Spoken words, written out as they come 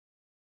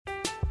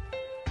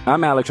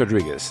I'm Alex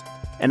Rodriguez.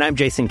 And I'm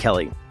Jason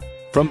Kelly.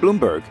 From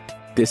Bloomberg,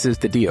 this is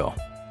The Deal.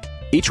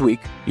 Each week,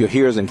 you'll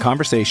hear us in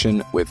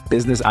conversation with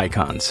business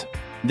icons.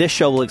 This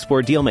show will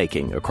explore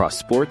deal-making across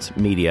sports,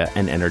 media,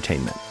 and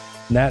entertainment.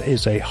 That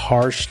is a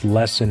harsh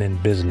lesson in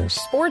business.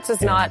 Sports is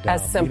not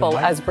as simple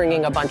as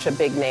bringing a bunch of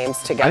big names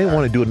together. I didn't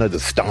want to do another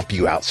stomp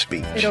you out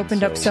speech. It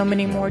opened up so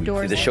many more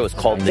doors. The show is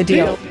called The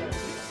Deal.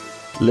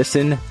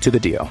 Listen to The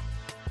Deal.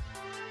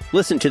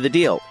 Listen to The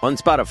Deal on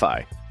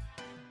Spotify.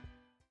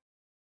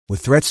 With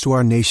threats to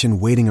our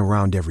nation waiting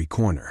around every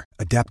corner,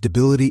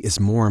 adaptability is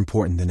more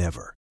important than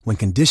ever. When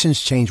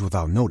conditions change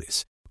without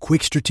notice,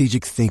 quick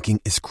strategic thinking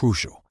is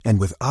crucial.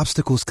 And with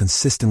obstacles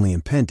consistently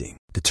impending,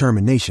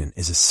 determination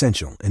is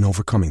essential in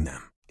overcoming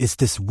them. It's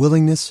this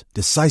willingness,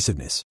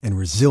 decisiveness, and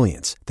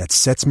resilience that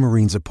sets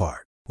Marines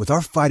apart. With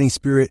our fighting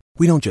spirit,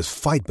 we don't just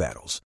fight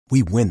battles,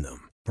 we win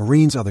them.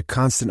 Marines are the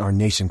constant our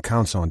nation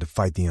counts on to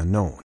fight the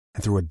unknown.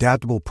 And through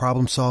adaptable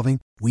problem solving,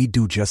 we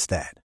do just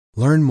that.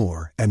 Learn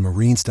more at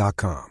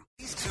marines.com.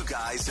 These two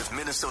guys have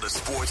Minnesota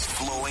sports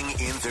flowing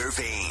in their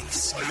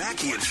veins.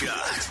 Mackey and Judd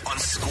on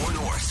Score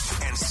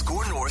North and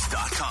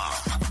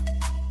ScoreNorth.com.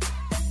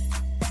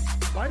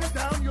 Write it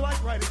down. You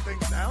like writing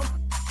things down.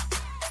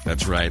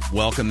 That's right.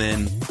 Welcome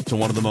in to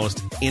one of the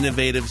most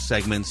innovative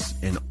segments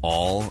in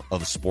all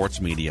of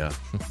sports media.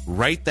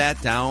 Write that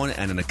down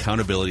and an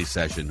accountability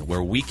session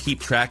where we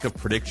keep track of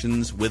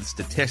predictions with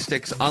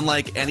statistics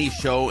unlike any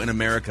show in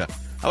America.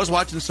 I was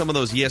watching some of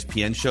those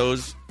ESPN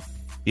shows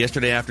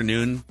yesterday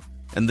afternoon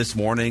and this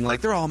morning. Like,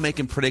 they're all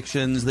making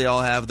predictions. They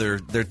all have their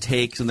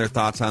takes and their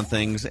thoughts on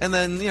things. And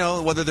then, you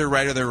know, whether they're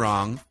right or they're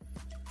wrong,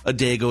 a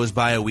day goes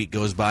by, a week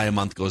goes by, a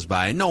month goes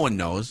by, and no one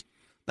knows.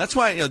 That's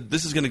why, you know,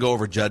 this is going to go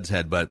over Judd's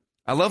head, but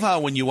I love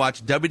how when you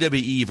watch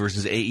WWE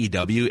versus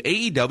AEW,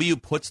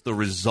 AEW puts the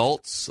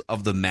results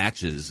of the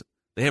matches.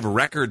 They have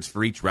records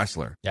for each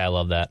wrestler. Yeah, I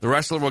love that. The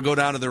wrestler will go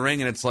down to the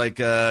ring, and it's like,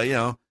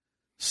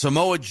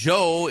 Samoa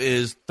Joe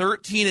is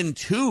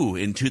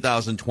 13-2 in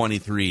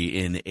 2023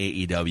 in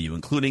AEW,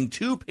 including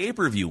 2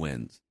 pay-per-view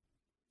wins.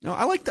 You know,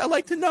 I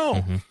like to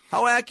know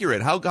how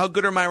accurate, how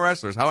good are my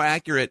wrestlers? How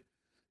accurate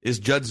is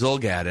Judd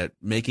Zulgad at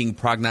making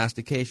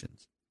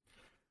prognostications?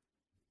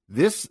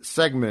 This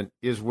segment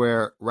is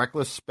where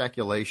reckless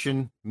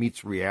speculation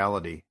meets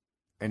reality,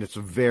 and it's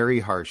very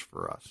harsh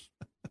for us.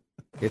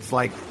 It's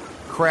like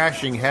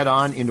crashing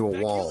head-on into a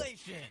wall.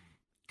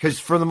 Because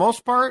for the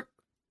most part,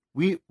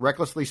 we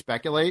recklessly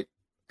speculate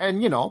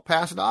and,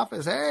 pass it off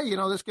as, hey,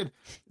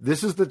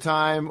 this is the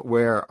time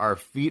where our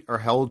feet are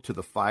held to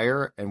the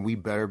fire, and we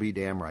better be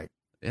damn right.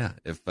 Yeah,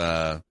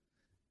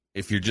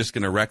 if you're just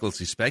going to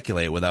recklessly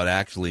speculate without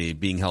actually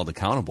being held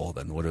accountable,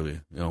 then what are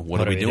we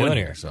doing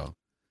here? So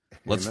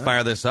let's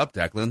fire this up,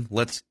 Declan.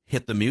 Let's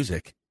hit the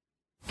music.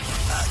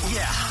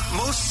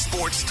 Most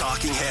sports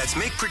talking heads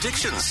make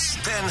predictions,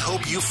 then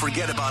hope you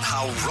forget about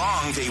how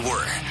wrong they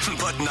were.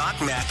 But not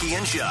Mackey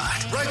and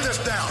Judd. Write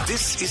this down.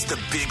 This is the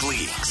big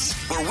leagues,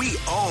 where we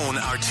own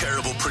our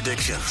terrible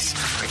predictions.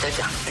 Write that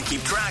down. And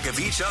keep track of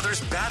each other's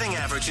batting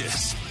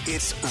averages.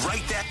 It's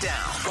Write That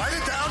Down. Write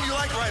it down. You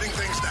like writing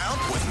things down.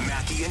 With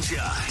Mackey and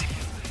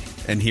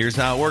Judd. And here's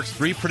how it works.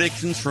 3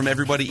 predictions from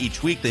everybody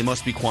each week. They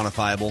must be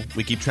quantifiable.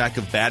 We keep track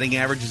of batting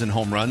averages and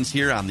home runs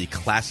here on the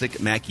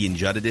classic Mackey and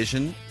Judd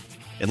edition.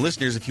 And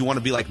listeners, if you want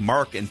to be like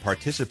Mark and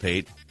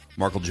participate,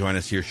 Mark will join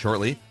us here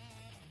shortly.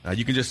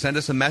 You can just send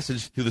us a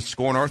message through the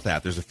Score North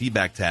app. There's a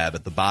feedback tab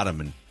at the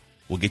bottom, and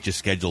we'll get you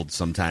scheduled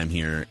sometime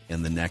here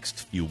in the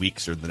next few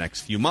weeks or the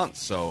next few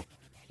months. So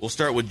we'll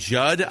start with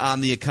Judd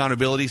on the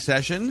accountability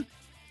session.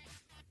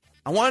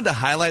 I wanted to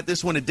highlight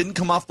this one. It didn't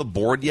come off the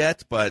board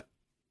yet, but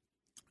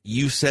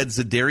you said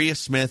Zadarius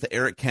Smith,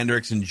 Eric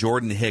Kendricks, and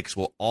Jordan Hicks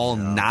will all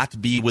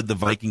not be with the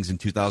Vikings in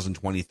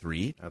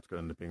 2023. That's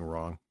going to end up being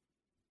wrong.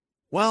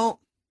 Well,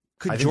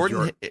 I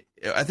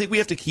think we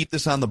have to keep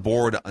this on the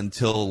board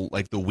until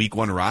like the week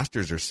 1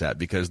 rosters are set,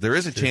 because there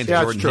is a chance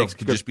that Jordan Hicks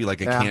could just be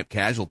like a camp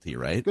casualty,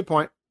 right? Good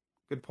point.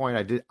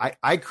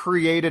 I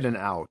created an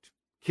out.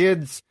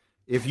 Kids,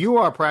 if you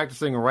are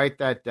practicing, write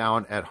that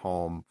down at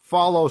home.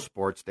 Follow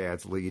Sports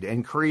Dad's lead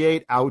and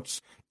create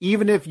outs.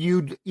 Even if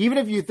you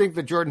think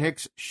that Jordan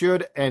Hicks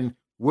should and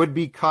would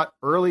be cut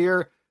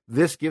earlier,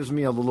 this gives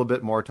me a little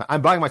bit more time.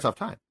 I'm buying myself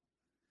time.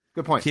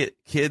 Good point.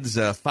 Kids,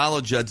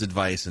 follow Judd's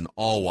advice in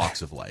all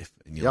walks of life,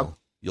 and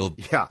you'll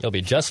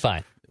be just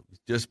fine.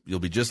 You'll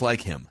be just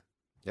like him.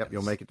 Yep,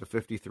 you'll make it to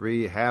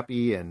 53,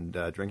 happy and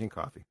drinking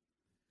coffee.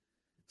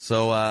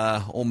 So,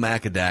 old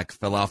Macadac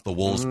fell off the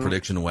Wolves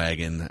prediction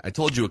wagon. I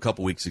told you a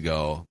couple weeks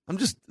ago.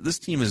 This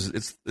team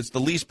it's the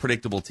least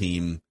predictable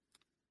team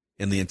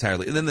in the entire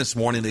league. And then this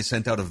morning they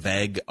sent out a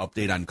vague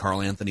update on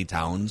Karl-Anthony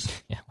Towns.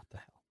 Yeah, what the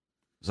hell?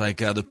 It's like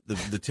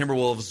the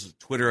Timberwolves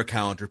Twitter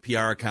account or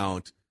PR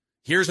account.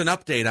 Here's an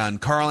update on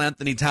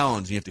Karl-Anthony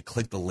Towns. You have to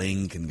click the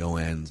link and go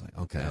in. It's like,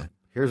 okay. Yeah.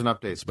 Here's an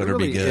update. This better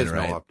be good,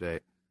 right? No update.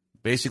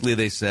 Basically,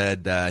 they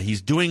said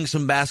he's doing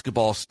some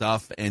basketball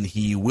stuff, and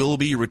he will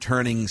be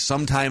returning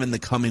sometime in the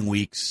coming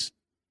weeks.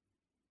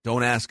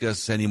 Don't ask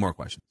us any more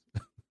questions.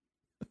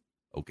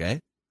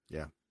 Okay?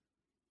 Yeah.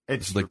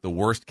 It's like the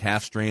worst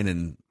calf strain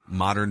in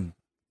modern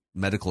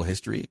medical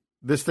history.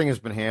 This thing has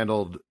been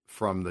handled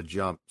from the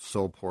jump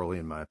so poorly,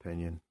 in my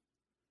opinion.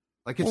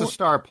 Like, it's a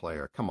star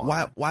player. Come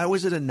on. Why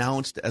was it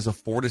announced as a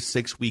 4 to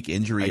 6 week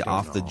injury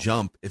off the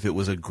jump if it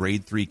was a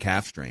grade 3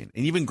 calf strain?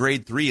 And even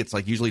grade 3, it's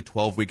like usually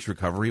 12 weeks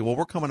recovery. Well,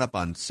 we're coming up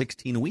on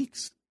 16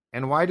 weeks.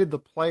 And why did the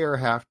player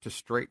have to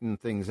straighten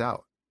things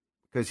out?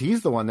 Because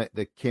he's the one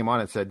that came on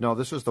and said, no,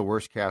 this is the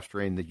worst calf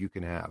strain that you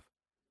can have.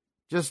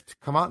 Just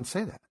come out and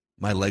say that.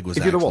 My leg was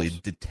actually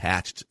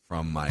detached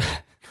from my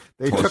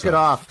They torso. took it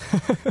off.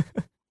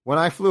 When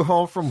I flew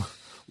home from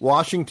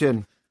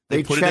Washington,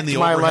 they checked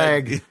my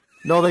leg.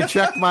 No, they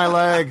checked my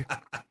leg.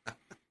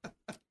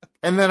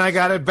 And then I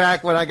got it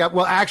back when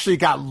actually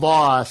got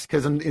lost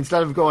because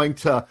instead of going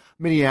to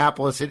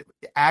Minneapolis, it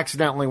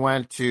accidentally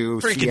went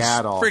to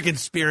Seattle. Freaking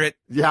Spirit.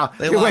 Yeah,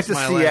 it went to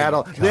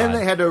Seattle. Then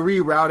they had to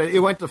reroute it. It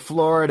went to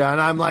Florida, and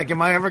I'm like,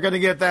 am I ever going to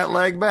get that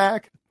leg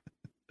back?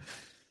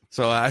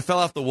 So I fell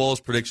off the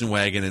Wolves prediction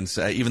wagon, and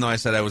even though I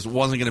said I wasn't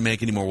going to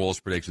make any more Wolves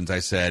predictions, I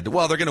said,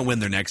 well, they're going to win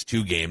their next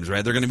 2 games,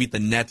 right? They're going to beat the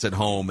Nets at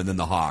home and then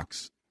the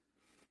Hawks.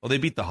 Well, they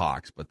beat the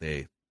Hawks, but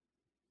they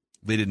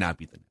did not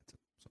beat the Nets.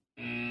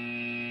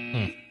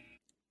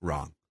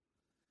 Wrong.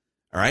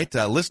 All right,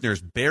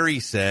 listeners, Barry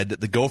said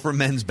the Gopher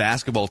men's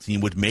basketball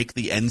team would make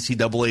the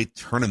NCAA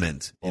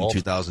tournament in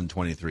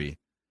 2023.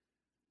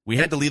 We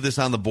had to leave this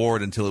on the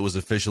board until it was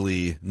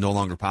officially no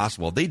longer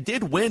possible. They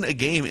did win a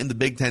game in the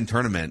Big Ten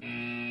tournament.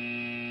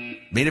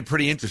 Made it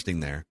pretty interesting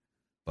there.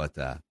 But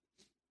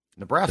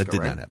Nebraska, that did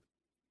right? not happen.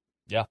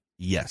 Yeah.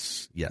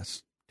 Yes.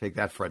 Take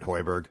that, Fred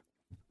Hoiberg.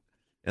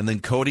 And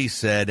then Cody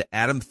said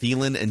Adam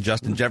Thielen and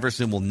Justin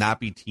Jefferson will not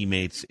be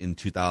teammates in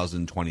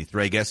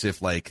 2023. I guess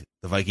if, like,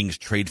 the Vikings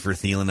trade for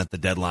Thielen at the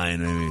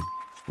deadline, maybe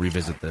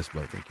revisit this,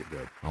 but I think you're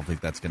good. I don't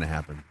think that's going to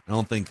happen. I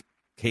don't think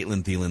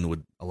Caitlin Thielen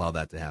would allow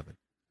that to happen.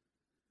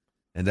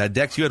 And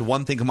Dex, you had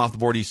one thing come off the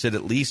board. You said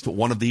at least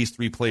one of these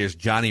 3 players,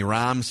 Johnny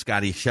Rahm,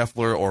 Scotty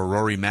Scheffler, or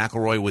Rory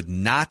McIlroy, would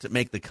not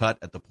make the cut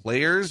at the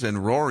Players,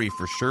 and Rory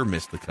for sure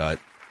missed the cut.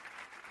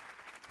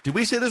 Did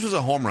we say this was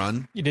a home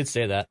run? You did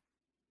say that.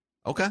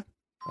 Okay.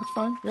 That's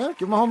fine. Yeah,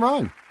 give him a home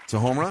run. It's a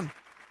home run.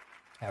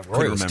 Yeah,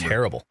 Rory was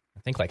terrible.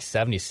 I think like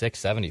 76,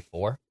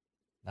 74.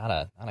 Not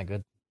a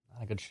good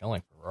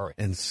showing for Rory.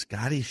 And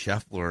Scotty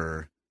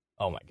Scheffler,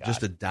 oh my God,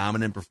 just a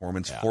dominant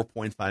performance. Yeah.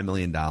 $4.5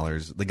 million.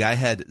 The guy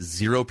had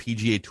 0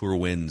 PGA Tour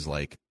wins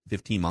like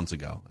 15 months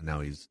ago, and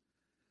now he's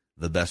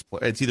the best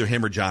player. It's either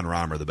him or John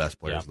Rahm are the best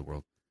players in the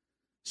world.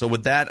 So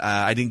with that,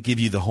 I didn't give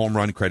you the home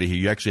run credit here.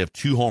 You actually have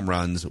 2 home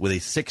runs with a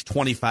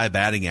 .625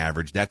 batting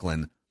average,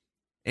 Declan.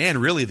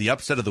 And really, the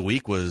upset of the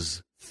week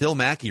was Phil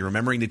Mackey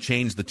remembering to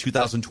change the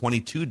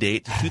 2022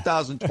 date to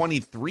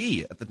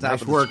 2023 at the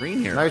top of the screen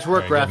here. Nice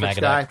work, graphics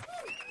guy.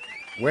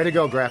 Way to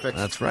go, graphics.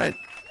 That's right.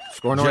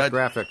 Score North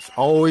graphics.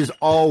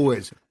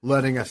 Always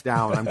letting us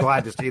down. I'm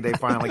glad to see they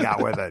finally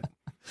got with it.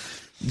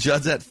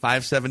 Judd's at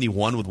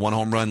 571 with 1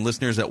 home run.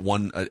 Listeners at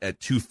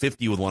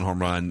 250 with 1 home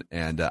run.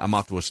 And I'm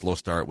off to a slow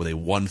start with a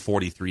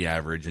 143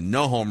 average and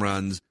no home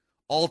runs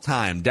all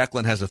time.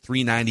 Declan has a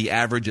 390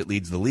 average. It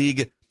leads the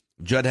league.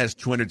 Judd has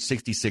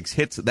 266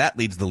 hits. That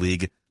leads the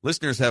league.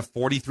 Listeners have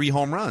 43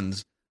 home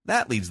runs.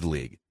 That leads the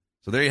league.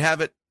 So there you have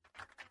it.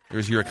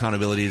 There's your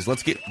accountabilities.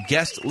 Let's get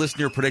guest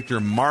listener predictor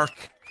Mark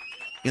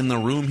in the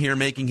room here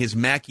making his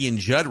Mackey and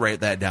Judd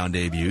write that down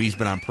debut. He's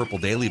been on Purple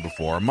Daily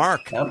before.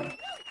 Mark,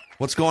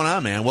 what's going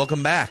on, man?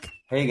 Welcome back.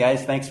 Hey,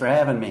 guys. Thanks for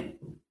having me.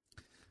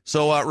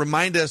 So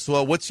remind us,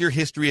 what's your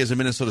history as a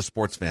Minnesota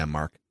sports fan,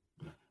 Mark?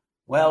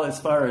 Well, as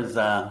far as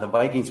the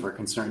Vikings were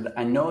concerned,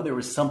 I know there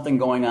was something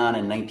going on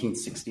in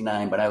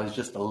 1969, but I was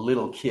just a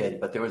little kid.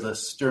 But there was a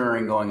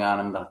stirring going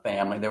on in the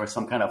family. There was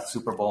some kind of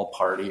Super Bowl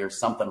party or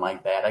something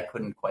like that. I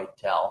couldn't quite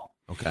tell.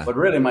 Okay. But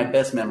really, my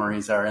best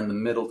memories are in the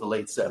middle to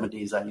late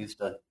 70s. I used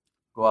to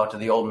go out to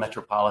the old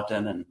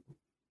Metropolitan and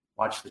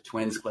watch the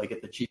Twins play,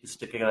 get the cheapest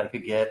ticket I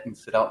could get, and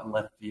sit out in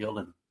left field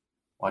and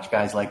watch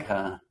guys like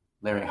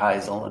Larry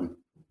Heisel and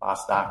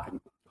Bostock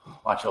and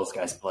watch those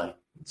guys play.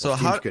 So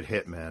how could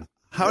hit, man?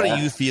 How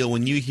do you feel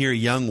when you hear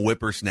young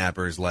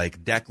whippersnappers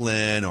like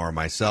Declan or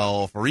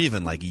myself or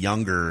even like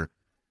younger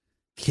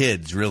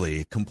kids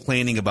really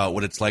complaining about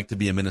what it's like to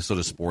be a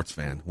Minnesota sports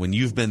fan when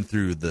you've been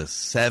through the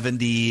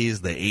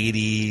 70s, the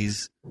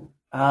 80s?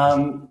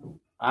 I'm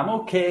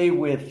okay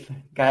with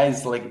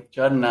guys like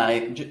Judd and I.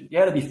 You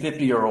got to be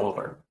 50 or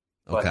older.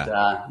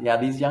 But,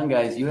 these young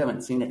guys, you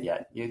haven't seen it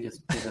yet. You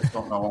just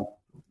don't know.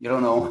 You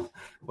don't know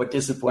what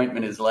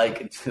disappointment is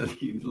like until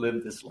you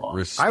live this long.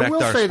 Respect I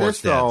will our say sports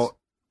this, dads. though.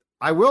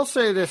 I will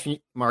say this,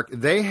 Mark.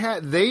 They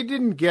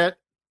didn't get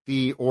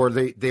they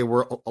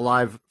were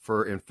alive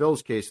for, in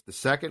Phil's case, the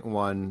second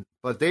one,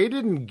 but they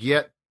didn't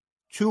get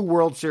 2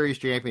 World Series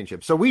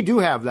championships. So we do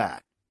have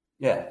that.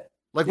 Yeah.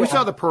 We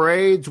saw the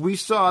parades. We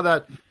saw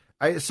that.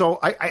 I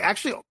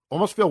actually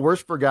almost feel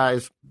worse for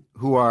guys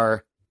who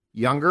are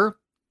younger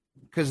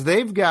because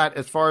they've got,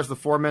 as far as the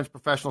 4 men's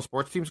professional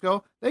sports teams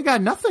go, they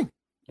got nothing.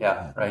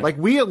 Yeah, right. Like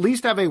we at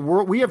least have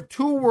we have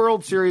 2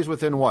 World Series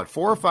within 4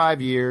 or 5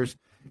 years.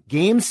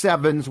 Game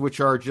 7s, which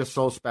are just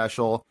so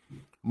special.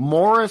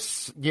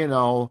 Morris,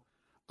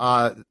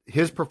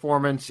 his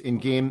performance in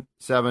Game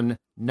 7,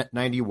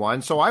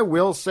 91. So I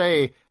will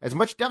say, as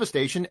much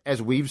devastation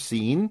as we've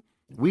seen,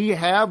 we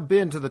have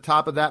been to the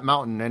top of that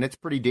mountain, and it's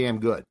pretty damn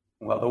good.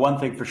 Well, the one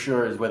thing for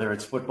sure is whether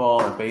it's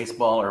football or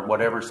baseball or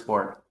whatever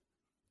sport,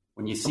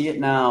 when you see it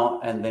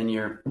now and then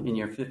you're in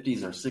your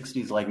 50s or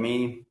 60s like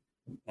me,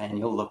 and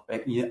you'll look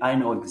back, I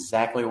know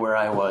exactly where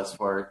I was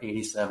for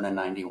 87 and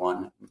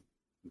 91.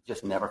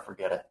 Just never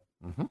forget it.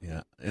 Mm-hmm.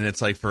 Yeah, and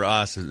it's like for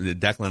us,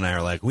 Declan and I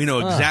are like, we know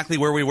exactly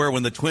where we were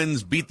when the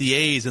Twins beat the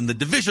A's in the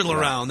divisional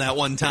round that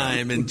one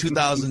time in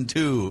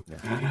 2002.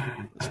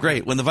 It's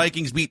great. When the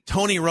Vikings beat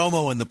Tony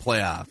Romo in the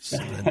playoffs.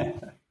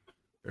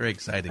 Very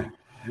exciting.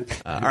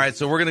 All right,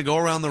 so we're going to go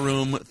around the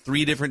room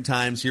 3 different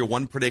times here,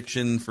 one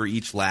prediction for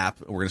each lap.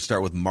 We're going to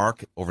start with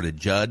Mark, over to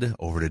Judd,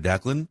 over to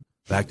Declan,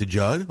 back to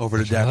Judd,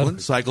 over to Declan,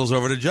 cycles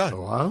over to Judd.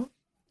 Wow.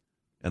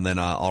 And then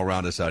I'll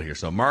round us out here.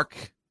 So,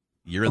 Mark,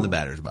 you're in the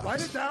batter's box.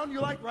 Write it down. You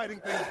like writing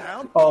things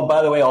down. Oh,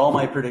 by the way, all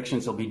my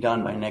predictions will be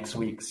done by next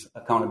week's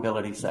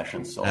accountability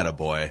session. So,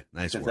 attaboy.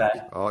 Nice work.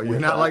 You're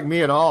not like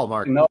me at all,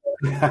 Mark. No,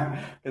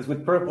 because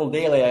with Purple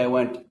Daily, I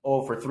went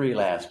 0 for 3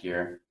 last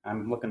year.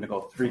 I'm looking to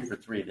go 3 for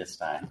 3 this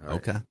time.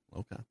 Okay.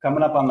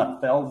 Coming up on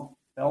the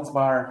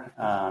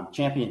Felsbar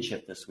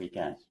Championship this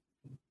weekend,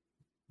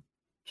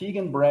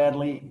 Keegan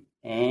Bradley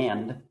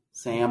and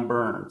Sam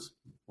Burns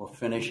will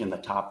finish in the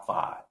top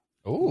 5.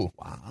 Ooh.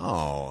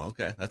 Wow.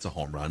 Okay. That's a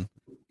home run.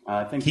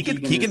 I think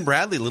Keegan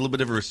Bradley, a little bit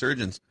of a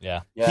resurgence.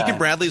 Yeah. Keegan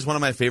Bradley is one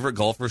of my favorite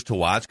golfers to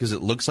watch because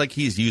it looks like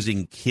he's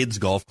using kids'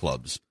 golf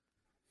clubs.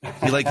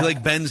 He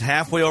bends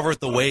halfway over at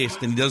the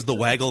waist and he does the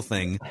waggle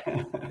thing.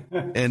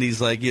 And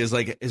his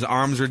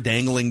arms are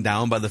dangling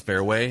down by the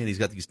fairway and he's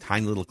got these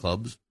tiny little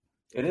clubs.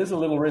 It is a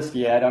little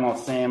risky. I don't know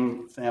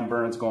Sam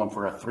Burns going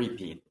for a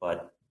 3-peat,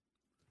 but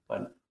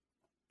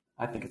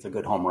I think it's a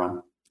good home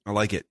run. I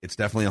like it. It's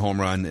definitely a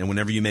home run. And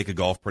whenever you make a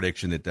golf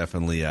prediction, it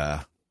definitely it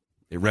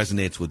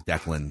resonates with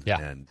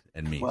Declan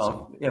and me.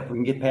 Well, if we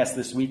can get past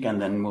this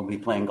weekend, then we'll be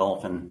playing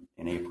golf in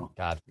April.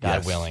 God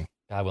willing.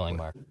 God willing,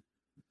 Mark.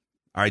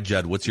 All right,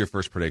 Judd, what's your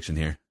first prediction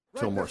here?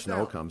 Until more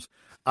snow comes.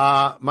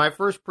 My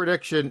first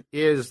prediction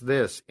is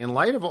this. In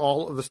light of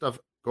all of the stuff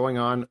going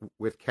on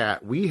with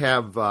Cat, we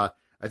have, I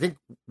think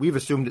we've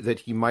assumed that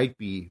he might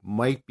be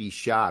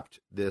shopped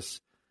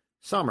this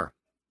summer.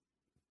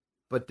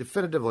 But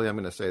definitively, I'm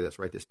going to say this,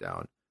 write this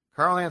down.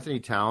 Karl-Anthony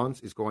Towns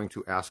is going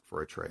to ask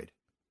for a trade.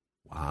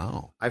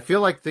 Wow. I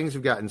feel like things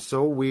have gotten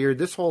so weird.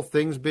 This whole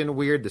thing's been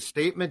weird. The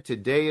statement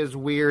today is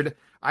weird.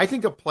 I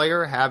think a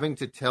player having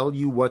to tell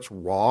you what's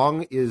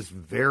wrong is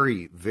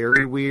very,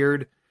 very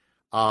weird.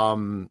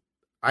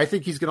 I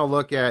think he's going to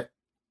look at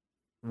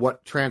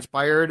what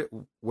transpired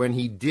when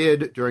he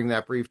did, during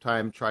that brief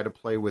time, try to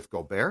play with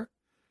Gobert.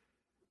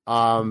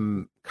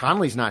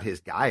 Conley's not his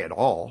guy at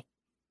all.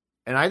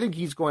 And I think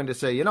he's going to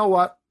say, you know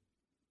what?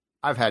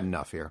 I've had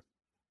enough here.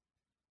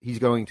 He's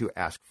going to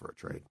ask for a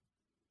trade.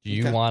 Do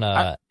you want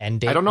to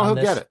end date? I don't know who'll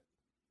get it.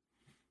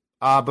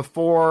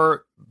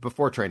 Before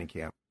training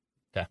camp.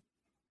 Okay.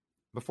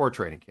 Before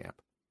training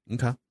camp.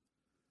 Okay. All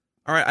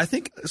right. I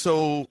think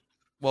so.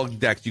 Well,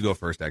 Dex, you go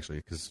first, actually,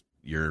 because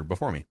you're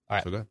before me. All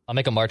right. So go ahead. I'll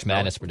make a March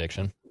Madness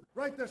prediction.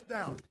 Write this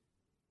down.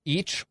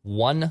 Each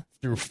 1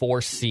 through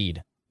 4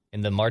 seed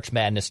in the March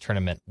Madness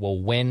tournament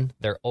will win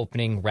their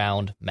opening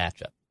round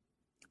matchup.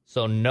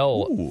 So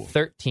no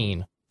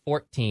 13,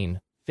 14,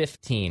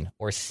 15,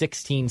 or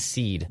 16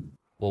 seed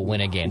will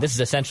win a game. This is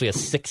essentially a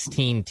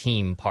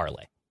 16-team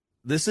parlay.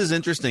 This is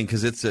interesting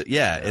because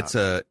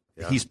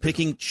he's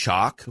picking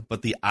chalk,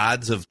 but the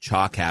odds of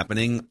chalk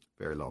happening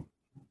very low.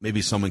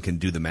 Maybe someone can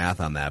do the math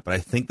on that, but I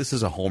think this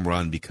is a home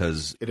run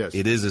because it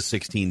is a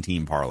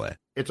 16-team parlay.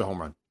 It's a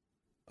home run.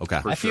 Okay.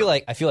 I feel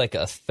like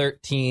a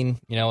 13,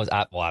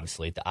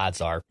 obviously the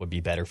odds would be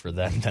better for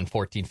them than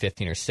 14,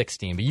 15, or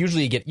 16. But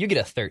usually you get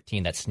a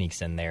 13 that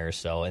sneaks in there or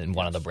so in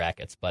one of the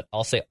brackets. But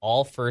I'll say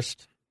all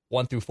first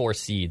 1 through 4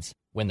 seeds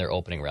win their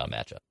opening round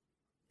matchup.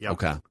 Yep.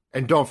 Okay.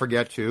 And don't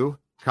forget too,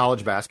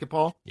 college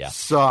basketball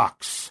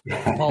sucks.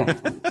 Well,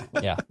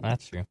 yeah,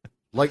 that's true.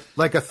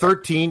 Like a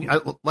 13,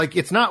 like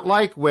it's not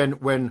like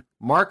when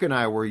Mark and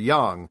I were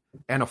young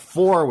and a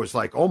 4 was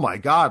like, oh my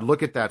God,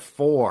 look at that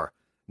 4.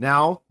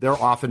 Now, they're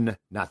often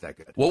not that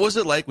good. What was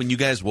it like when you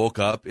guys woke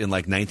up in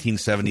like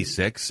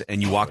 1976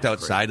 and you walked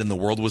outside and the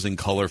world was in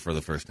color for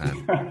the first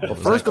time? Well,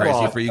 first of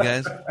all, for you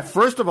guys?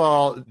 First of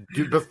all,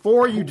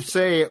 before you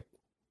say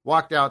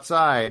walked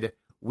outside,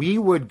 we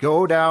would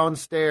go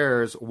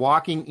downstairs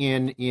walking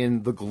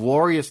in the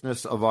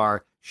gloriousness of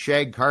our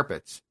shag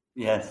carpets.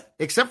 Yes.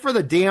 Except for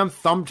the damn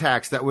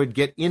thumbtacks that would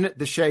get in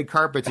the shag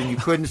carpets and you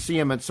couldn't see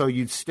them, and so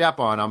you'd step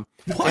on them.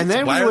 What? And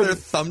then why are there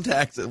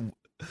thumbtacks?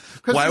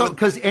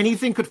 Because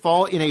anything could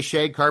fall in a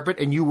shag carpet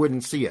and you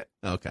wouldn't see it.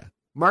 Okay.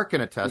 Mark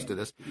can attest to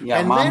this. Yeah,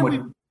 and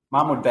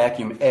Mom would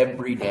vacuum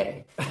every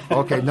day.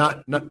 Okay,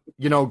 not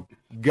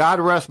God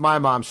rest my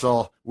mom's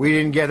soul. We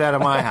didn't get that at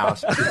my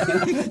house.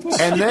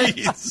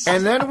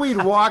 and then we'd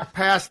walk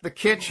past the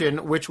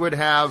kitchen, which would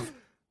have,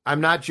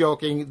 I'm not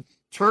joking,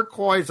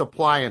 turquoise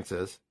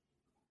appliances.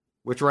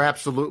 which were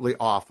absolutely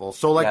awful.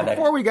 So,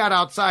 before we got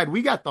outside,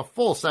 we got the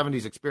full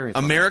 70s experience.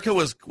 America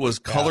was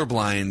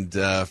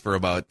colorblind for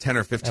about 10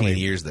 or 15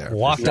 years there.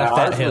 Walked up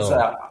that hill.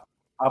 Was,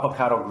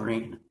 avocado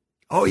green.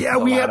 Oh, yeah,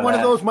 we had one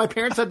of those. My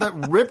parents had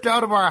that ripped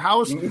out of our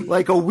house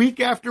like a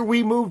week after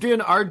we moved in.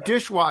 Our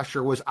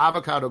dishwasher was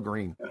avocado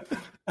green.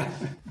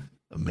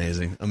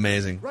 Amazing.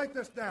 Write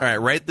this down. All right,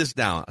 write this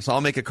down. So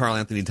I'll make a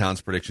Karl-Anthony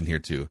Towns prediction here,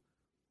 too.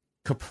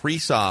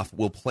 Kaprizov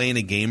will play in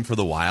a game for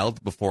the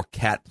Wild before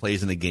Cat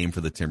plays in a game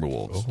for the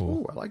Timberwolves.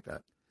 Oh, I like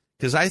that.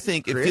 Because I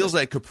think it feels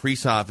like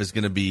Kaprizov is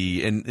going to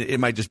be, and it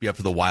might just be up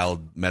to the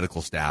Wild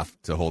medical staff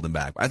to hold him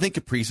back. I think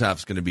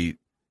Kaprizov's going to be,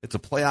 it's a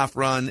playoff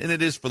run, and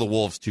it is for the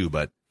Wolves, too,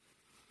 but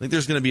I think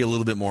there's going to be a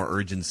little bit more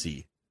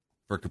urgency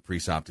for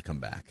Kaprizov to come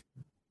back.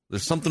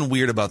 There's something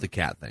weird about the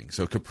Cat thing.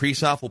 So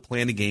Kaprizov will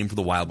play in a game for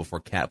the Wild before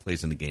Cat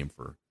plays in the game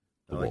for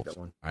the Wolves. That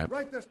one. All right.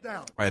 Write this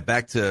down. All right,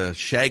 back to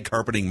shag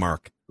carpeting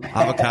Mark.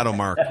 Avocado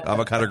Mark.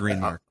 Avocado green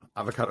Mark.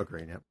 Avocado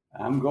green, yep.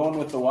 I'm going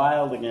with the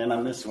Wild again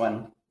on this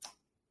one.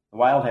 The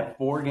Wild have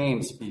 4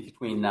 games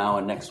between now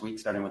and next week,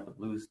 starting with the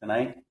Blues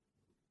tonight.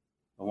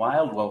 The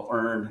Wild will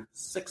earn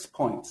 6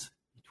 points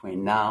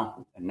between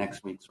now and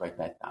next week's. Write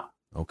that down.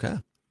 Okay.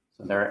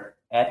 So they're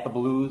at the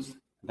Blues.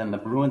 Then the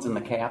Bruins and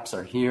the Caps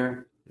are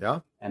here. Yeah.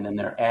 And then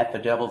they're at the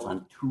Devils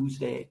on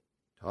Tuesday.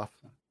 Tough.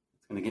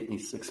 It's going to get me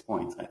 6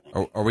 points, I think.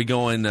 Are we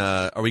going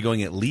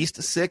at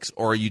least 6,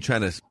 or are you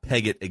trying to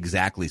peg it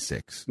exactly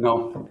 6?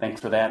 No, thanks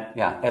for that.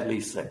 Yeah, at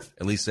least 6.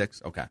 At least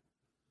 6? Okay.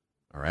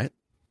 All right.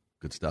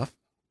 Good stuff.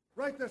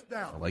 Write this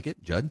down. I like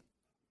it. Judd?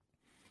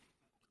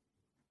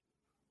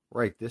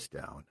 Write this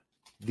down.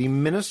 The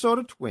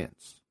Minnesota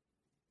Twins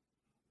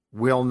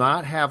will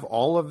not have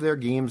all of their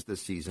games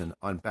this season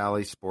on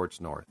Bally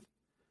Sports North.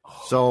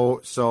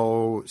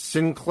 So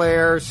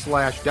Sinclair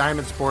 /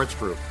 Diamond Sports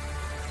Group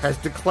has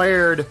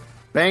declared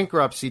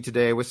bankruptcy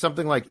today with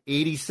something like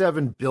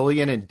 $87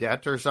 billion in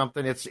debt or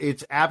something.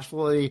 It's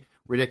absolutely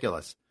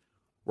ridiculous.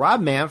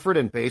 Rob Manfred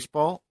and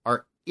baseball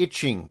are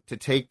itching to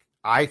take,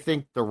 I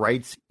think, the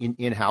rights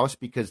in-house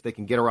because they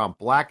can get around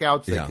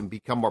blackouts. They can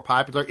become more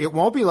popular. It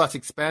won't be less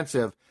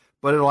expensive,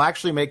 but it'll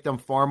actually make them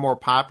far more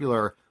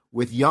popular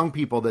with young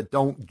people that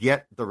don't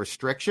get the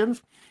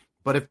restrictions.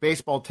 But if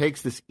baseball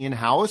takes this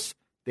in-house,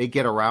 they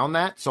get around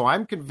that. So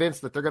I'm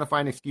convinced that they're going to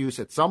find an excuse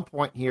at some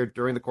point here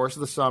during the course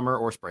of the summer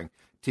or spring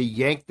to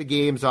yank the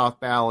games off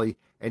Bally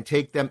and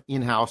take them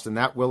in-house, and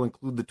that will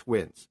include the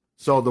Twins.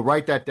 So the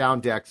write that down,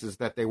 Dex, is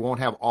that they won't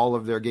have all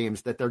of their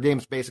games, that their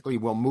games basically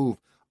will move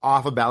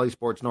off of Bally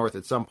Sports North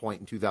at some point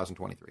in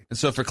 2023. And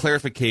so for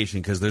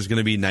clarification, because there's going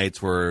to be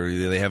nights where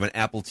they have an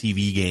Apple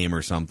TV game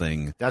or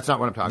something. That's not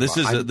what I'm talking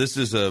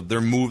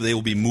about. They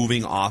will be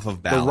moving off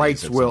of Bally at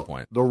some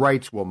point. The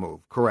rights will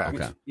move, correct.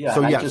 Okay. Yeah,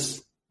 so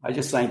I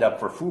just signed up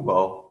for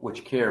Fubo,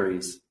 which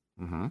carries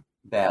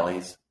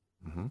Bally's.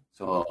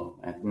 So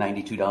at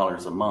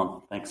 $92 a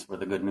month. Thanks for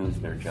the good news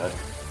there, Judd.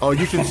 Oh,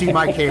 you should see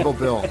my cable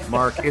bill,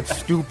 Mark. It's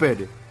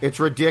stupid.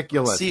 It's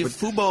ridiculous. See,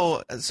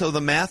 Fubo, so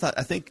the math,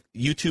 I think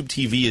YouTube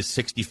TV is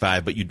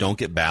 $65, but you don't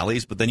get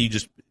Bally's, but then you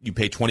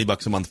pay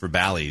 $20 a month for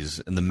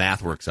Bally's, and the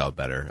math works out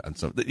better. And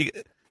so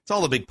it's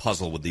all a big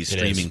puzzle with these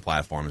streaming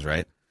platforms,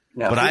 right?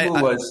 Yeah, but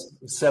Fubo was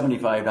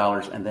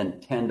 $75 and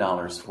then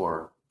 $10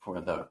 for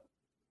the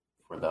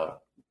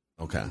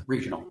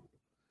regional.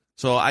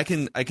 So I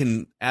can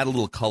add a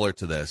little color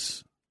to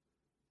this,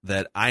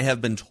 that I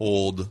have been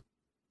told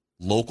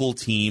local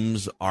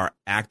teams are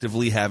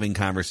actively having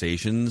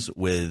conversations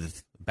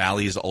with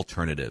Bally's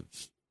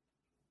alternatives,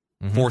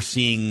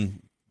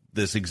 foreseeing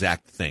this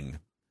exact thing.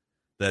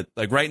 That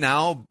like right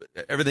now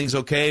everything's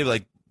okay,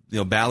 like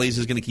Bally's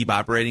is going to keep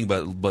operating,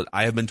 but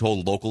I have been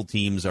told local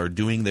teams are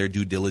doing their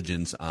due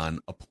diligence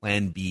on a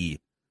plan B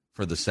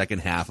for the second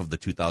half of the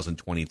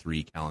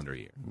 2023 calendar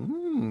year.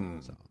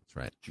 So that's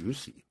right.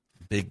 Juicy.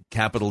 Big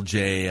capital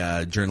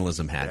J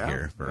journalism hat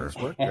here for nice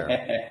work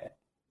there.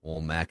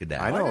 Old Macadac.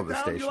 I know of the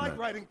station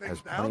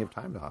has plenty of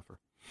time to offer.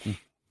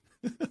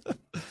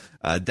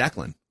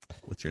 Declan,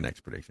 what's your next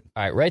prediction?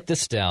 All right, write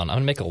this down. I'm going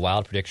to make a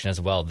wild prediction as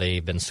well.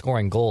 They've been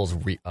scoring goals,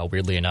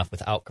 weirdly enough,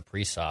 without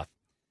Kaprizov.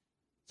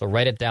 So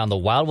write it down. The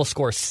Wild will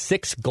score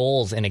 6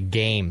 goals in a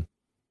game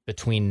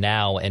between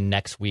now and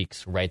next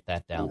week's. Write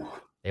that down.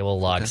 They will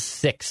log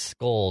 6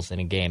 goals in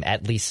a game,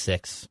 at least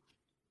 6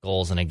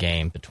 goals in a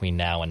game between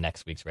now and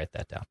next week's. Write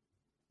that down.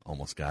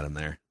 Almost got him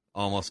there.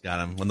 Almost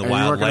got him. When the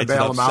Wild lights it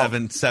up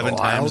seven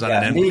times on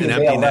an empty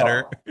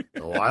netter.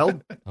 The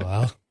Wild?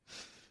 Wow. All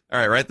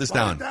right, write this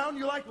down.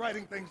 You like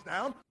writing things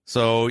down.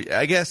 So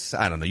I guess,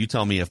 I don't know. You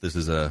tell me if this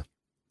is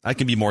I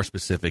can be more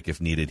specific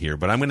if needed here,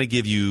 but I'm going to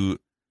give you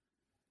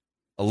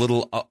a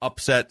little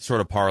upset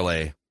sort of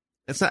parlay.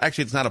 It's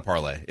not a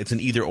parlay. It's an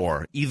either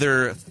or.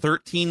 Either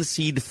 13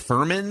 seed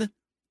Furman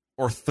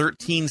or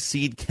 13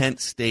 seed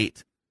Kent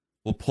State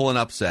will pull an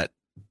upset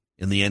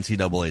in the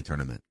NCAA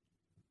tournament.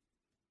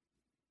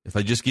 If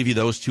I just give you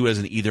those two as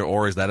an either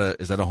or, is that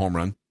a home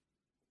run?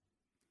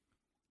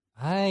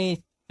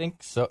 I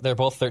think so. They're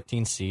both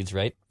 13 seeds,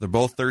 right? They're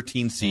both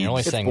 13 seeds. You're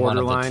only saying one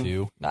of the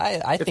two.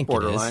 I think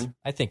borderline. it is.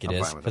 I think it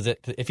is. Because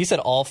if he said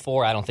all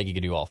four, I don't think he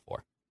could do all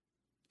four.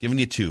 Giving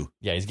you two.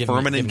 Yeah, he's giving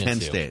Furman me and two.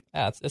 Kent State.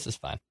 Yeah, this is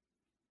fine.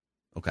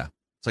 Okay.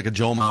 It's like a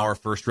Joe Mauer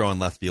first row and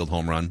left field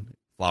home run,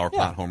 flower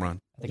pot home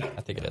run. I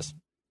think it is.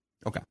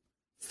 Okay.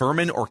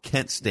 Furman or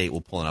Kent State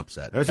will pull an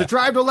upset. There's a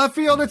drive to left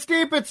field. It's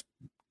deep. It's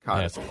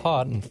caught. It's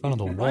caught in front of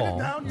the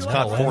wall. It's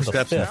caught 4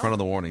 steps in front of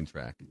the warning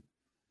track. A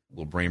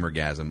little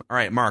Bramergasm. All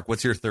right, Mark,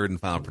 what's your third and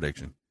final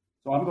prediction?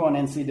 So I'm going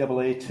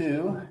NCAA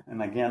 2,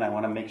 and again, I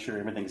want to make sure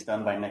everything's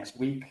done by next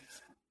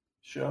week's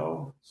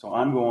show. So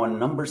I'm going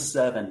number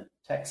 7.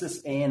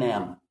 Texas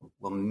A&M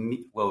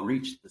will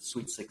reach the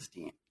Sweet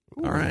 16.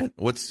 All right.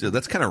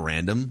 That's kind of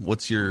random.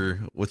 What's your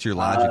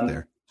logic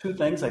there? Two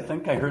things. I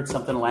think I heard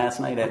something last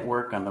night at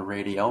work on the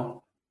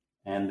radio,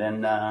 and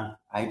then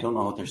I don't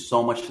know. There's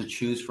so much to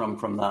choose from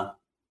the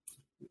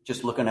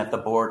just looking at the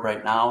board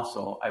right now.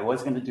 So I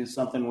was going to do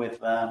something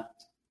with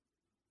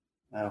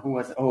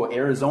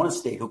Arizona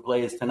State, who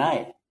plays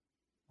tonight.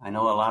 I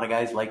know a lot of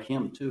guys like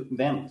them too.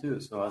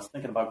 So I was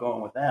thinking about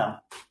going with them.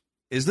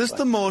 Is this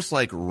the most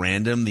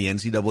random the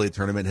NCAA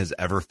tournament has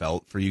ever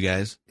felt for you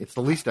guys? It's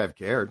the least I've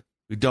cared.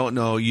 We don't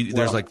know.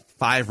 There's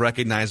 5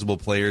 recognizable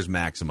players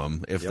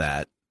maximum, if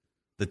that.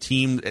 The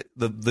team,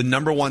 the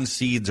number one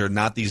seeds are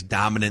not these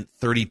dominant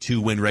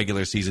 32-win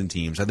regular season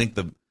teams. I think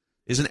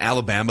isn't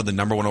Alabama the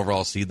number one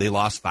overall seed? They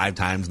lost 5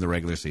 times in the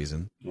regular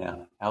season. Yeah,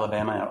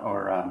 Alabama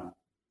or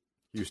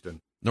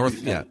Houston.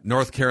 North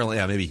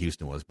Carolina. Yeah, maybe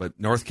Houston was, but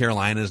North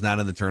Carolina is not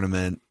in the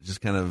tournament. Just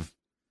kind of.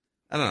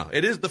 I don't know.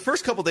 It is the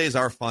first couple days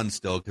are fun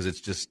still because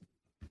it's just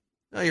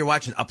you're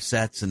watching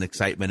upsets and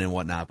excitement and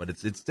whatnot, but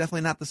it's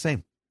definitely not the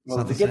same.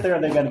 Well, to get there,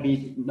 they're going to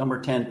be number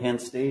 10 Penn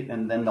State,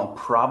 and then they'll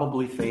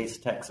probably face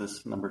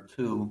Texas, number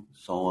 2.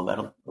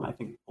 So I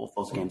think both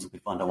those games will be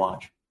fun to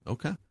watch.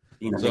 Okay,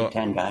 being a Big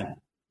Ten guy.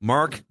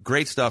 Mark,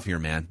 great stuff here,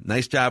 man.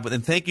 Nice job,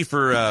 and thank you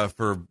for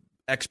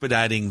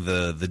expediting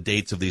the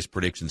dates of these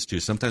predictions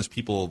too. Sometimes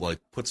people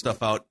put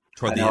stuff out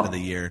toward the end of the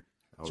year.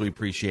 So we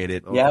appreciate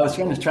it. Yeah, I was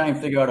going to try and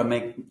figure out to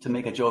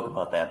make a joke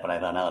about that, but I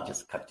thought I'll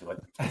just cut to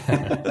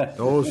it.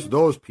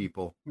 those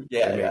people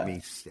made me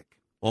sick.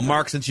 Well,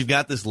 Mark, since you've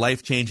got this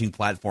life-changing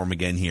platform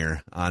again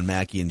here on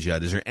Mackey and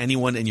Judd, is there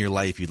anyone in your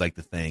life you'd like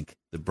to thank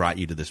that brought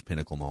you to this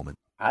pinnacle moment?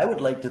 I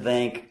would like to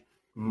thank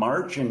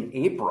March and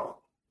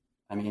April.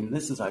 I mean,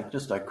 this is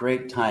just a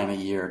great time of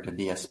year to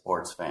be a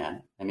sports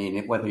fan. I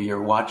mean, whether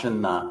you're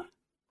watching the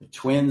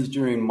Twins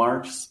during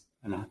March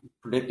and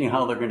predicting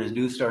how they're going to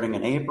do starting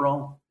in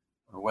April,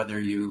 or whether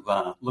you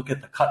look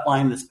at the cut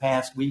line this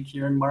past week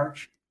here in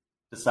March,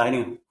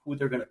 deciding who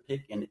they're going to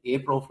pick in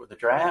April for the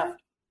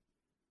draft.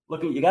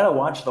 You got to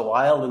watch the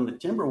Wild and the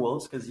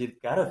Timberwolves because you've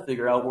got to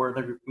figure out where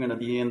they're going to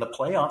be in the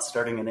playoffs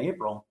starting in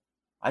April.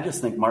 I just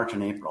think March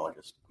and April are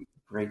just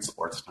great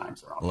sports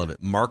times around. I love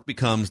it. Mark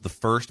becomes the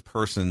first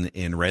person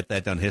in Write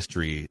That Down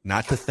history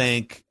not to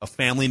thank a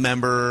family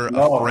member,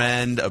 a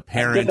friend, a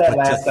parent, but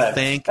to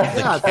thank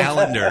the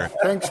calendar.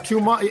 Thanks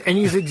too much. And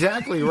he's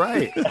exactly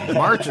right.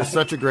 March is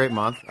such a great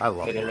month. I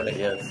love it. It really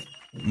is.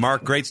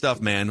 Mark, great stuff,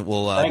 man.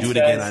 We'll Thanks, do it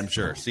again, guys. I'm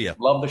sure. See ya.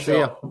 Love the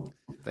show.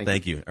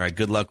 Thank you. All right,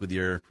 good luck with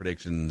your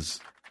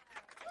predictions.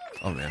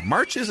 Oh, man.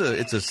 March is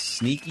a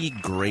sneaky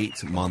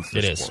great month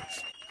for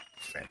sports.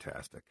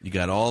 Fantastic. You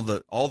got all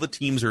the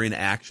teams are in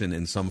action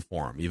in some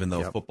form, even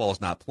though football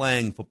is not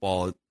playing.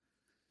 Football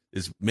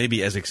is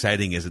maybe as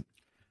exciting as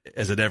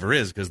it ever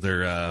is because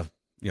they're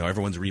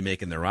everyone's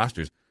remaking their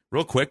rosters.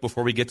 Real quick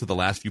before we get to the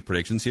last few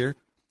predictions here,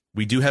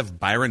 we do have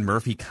Byron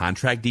Murphy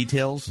contract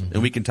details,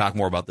 and we can talk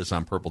more about this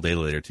on Purple Data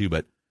later too.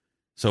 But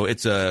so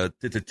it's a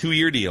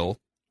 2-year deal,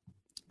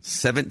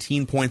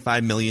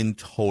 $17.5 million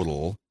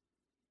total,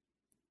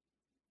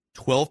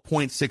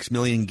 $12.6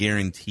 million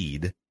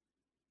guaranteed.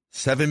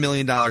 $7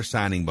 million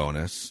signing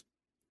bonus.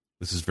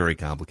 This is very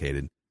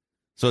complicated.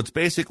 So it's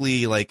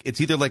basically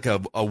it's either a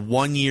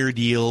 1-year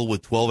deal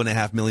with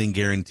 $12.5 million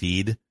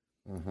guaranteed.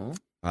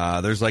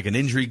 Mm-hmm. There's an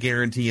injury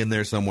guarantee in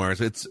there somewhere.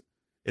 So it's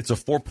a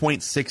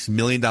 $4.6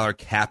 million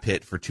cap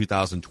hit for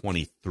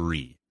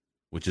 2023,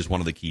 which is one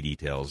of the key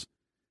details.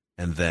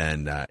 And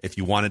then if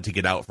you wanted to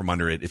get out from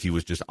under it, if he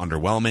was just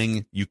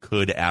underwhelming, you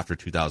could after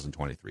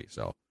 2023.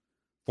 So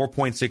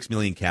 $4.6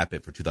 million cap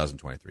hit for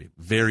 2023.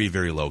 Very,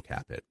 very low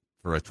cap hit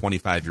for a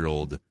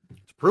 25-year-old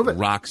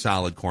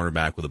rock-solid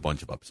cornerback with a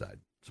bunch of upside.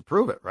 To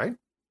prove it, right?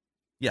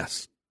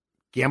 Yes.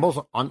 Gambles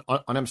on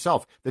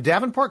himself. The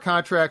Davenport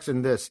contracts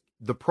and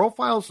the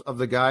profiles of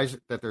the guys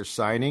that they're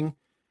signing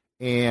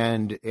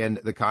and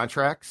the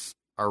contracts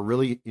are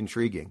really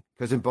intriguing.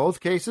 Because in both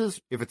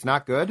cases, if it's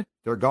not good,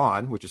 they're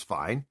gone, which is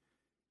fine.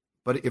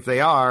 But if they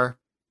are,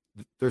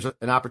 there's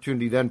an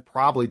opportunity then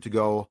probably to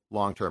go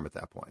long-term at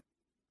that point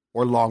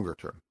or longer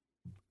term.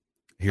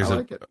 Here's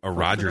a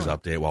Rodgers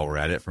update while we're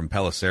at it from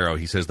Pelissero.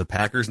 He says the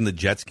Packers and the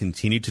Jets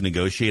continue to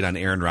negotiate on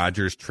Aaron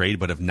Rodgers' trade,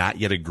 but have not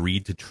yet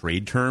agreed to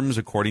trade terms,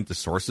 according to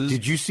sources.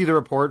 Did you see the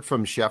report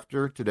from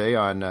Schefter today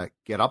on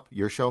Get Up,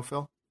 your show,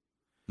 Phil?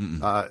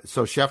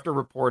 So Schefter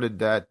reported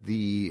that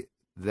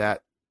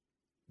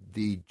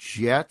the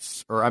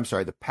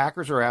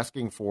Packers are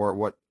asking for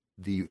what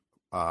the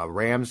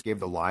Rams gave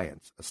the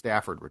Lions, a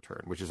Stafford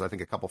return, which is, I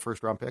think, a couple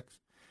first-round picks.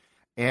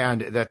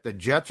 And that the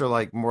Jets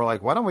are more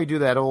like, why don't we do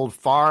that old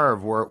Favre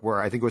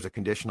where I think it was a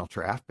conditional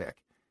draft pick?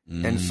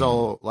 And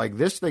so,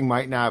 this thing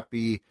might not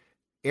be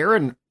 –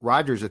 Aaron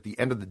Rodgers at the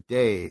end of the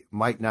day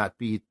might not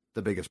be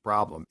the biggest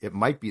problem. It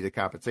might be the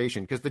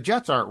compensation because the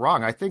Jets aren't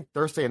wrong. I think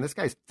they're saying this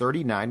guy's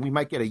 39. We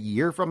might get a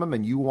year from him,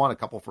 and you want a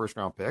couple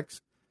first-round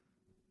picks.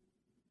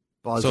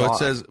 So it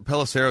says,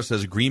 Pelissero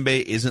says Green Bay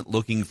isn't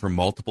looking for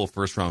multiple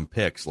first-round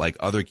picks like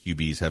other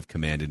QBs have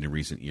commanded in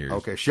recent years.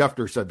 Okay,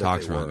 Schefter said that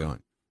Talks they around were.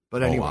 going.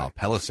 But anyway. Oh, wow.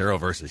 Pelissero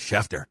versus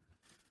Schefter.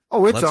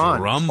 Oh, it's Let's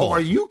on. rumble. Oh,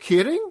 are you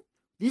kidding?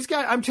 These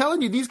guys, I'm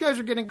telling you, these guys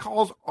are getting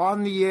calls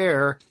on the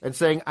air and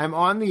saying, I'm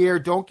on the air,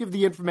 don't give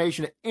the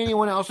information to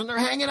anyone else, and they're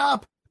hanging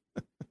up.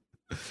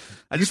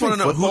 I just want to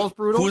know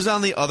who's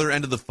on the other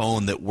end of the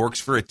phone that works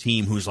for a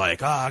team who's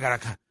like, I gotta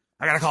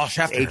call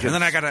Schefter, and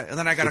then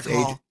I gotta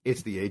call.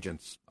 It's the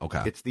agents.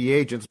 Okay, it's the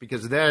agents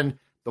because then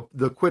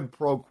the quid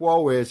pro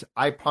quo is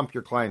I pump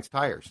your client's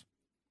tires.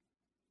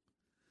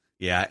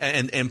 Yeah,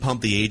 and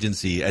pump the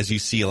agency as you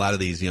see a lot of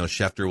these.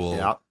 Schefter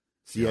will.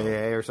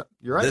 CAA or something.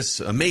 You're right. This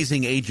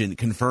amazing agent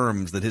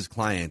confirms that his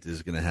client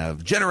is going to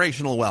have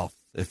generational wealth.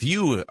 If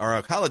you are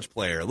a college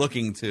player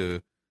looking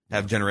to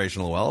have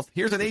generational wealth,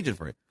 here's an agent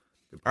for you.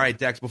 All right,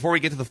 Dex, before we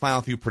get to the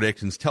final few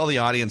predictions, tell the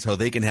audience how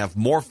they can have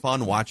more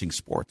fun watching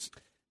sports.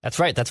 That's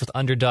right. That's with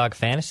Underdog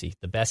Fantasy,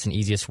 the best and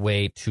easiest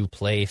way to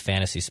play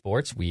fantasy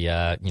sports. We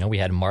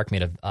had Mark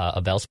made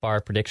a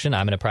Valspar prediction.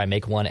 I'm going to probably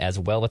make one as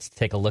well. Let's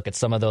take a look at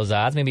some of those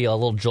odds. Maybe a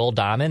little Joel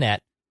Dahman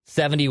at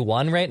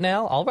 71 right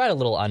now. I'll write a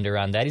little under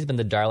on that. He's been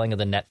the darling of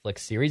the Netflix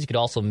series. You could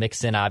also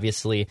mix in,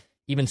 obviously,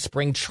 even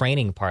spring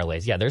training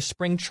parlays. Yeah, there's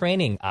spring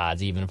training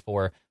odds even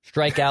for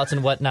strikeouts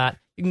and whatnot.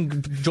 You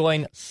can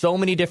join so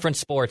many different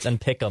sports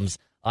and pick'ems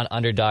on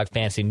Underdog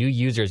Fantasy. New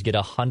users get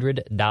a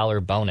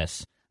 $100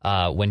 bonus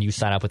when you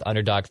sign up with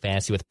Underdog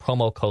Fantasy with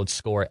promo code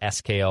SCORE,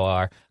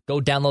 SKOR. Go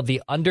download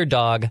the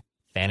Underdog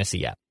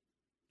Fantasy app.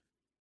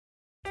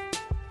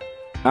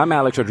 I'm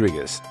Alex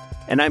Rodriguez.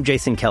 And I'm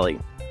Jason Kelly.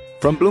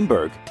 From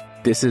Bloomberg,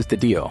 this is The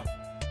Deal.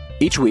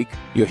 Each week,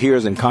 you'll hear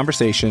us in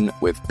conversation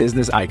with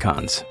business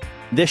icons.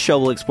 This show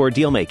will explore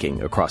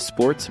deal-making across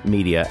sports,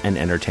 media, and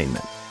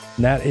entertainment.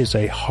 That is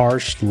a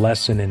harsh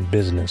lesson in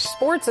business.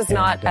 Sports is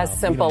not as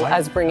simple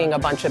as bringing a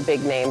bunch of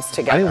big names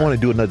together. I didn't want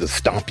to do another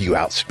stomp you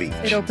out speech.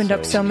 It opened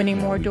up so many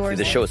more doors.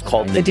 The show is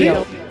called The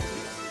Deal.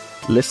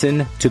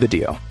 Listen to The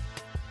Deal.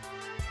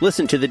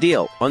 Listen to The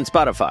Deal on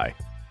Spotify.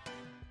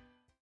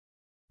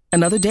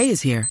 Another day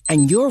is here,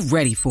 and you're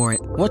ready for it.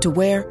 What to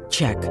wear?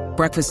 Check.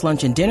 Breakfast,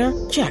 lunch, and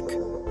dinner? Check.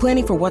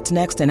 Planning for what's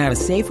next and how to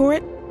save for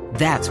it?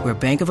 That's where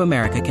Bank of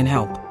America can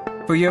help.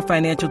 For your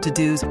financial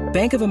to-dos,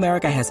 Bank of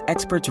America has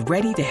experts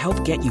ready to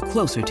help get you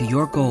closer to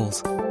your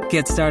goals.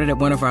 Get started at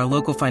one of our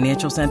local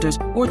financial centers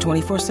or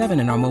 24/7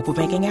 in our mobile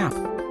banking app.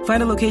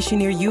 Find a location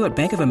near you at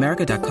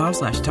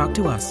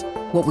bankofamerica.com/talktous.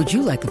 What would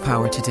you like the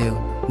power to do?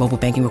 Mobile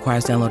banking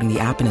requires downloading the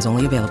app and is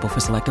only available for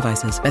select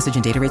devices. Message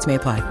and data rates may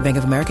apply. Bank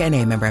of America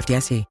N.A., member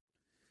FDIC.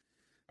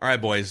 All right,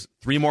 boys.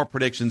 3 more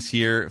predictions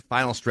here.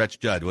 Final stretch,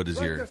 Judd. What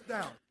is your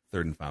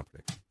third and final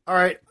prediction? All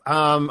right.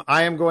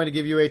 I am going to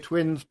give you a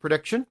Twins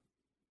prediction.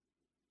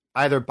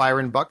 Either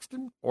Byron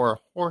Buxton or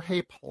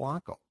Jorge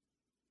Polanco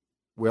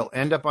will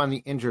end up on the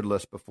injured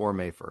list before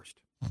May 1st.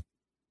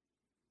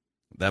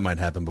 That might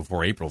happen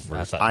before April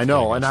 1st. I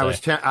know, and I was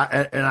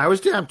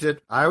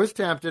tempted. I was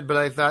tempted, but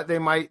I thought they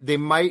might,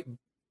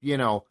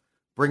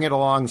 bring it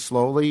along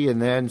slowly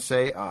and then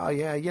say, "Oh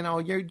yeah,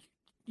 you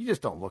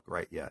just don't look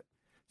right yet."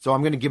 So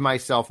I'm going to give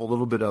myself a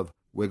little bit of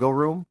wiggle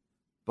room,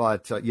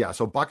 but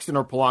so Buxton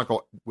or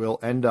Polanco will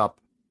end up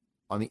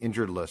on the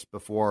injured list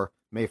before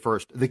May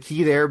 1st. The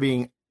key there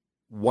being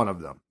one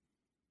of them.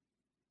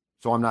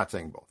 So I'm not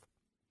saying both.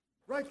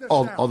 Write this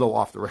down. Although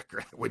off the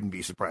record, I wouldn't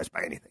be surprised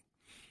by anything.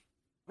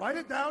 Write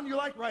it down. You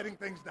like writing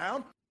things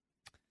down.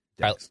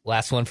 All right,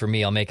 last one for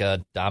me. I'll make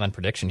a dominant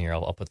prediction here.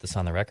 I'll put this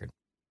on the record.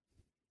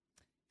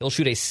 He'll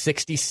shoot a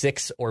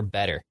 66 or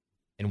better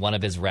in one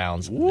of his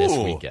rounds this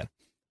weekend.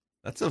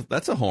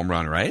 That's a home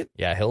run, right?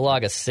 Yeah, he'll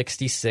log a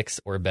 66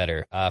 or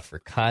better. For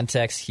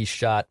context, he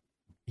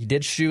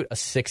did shoot a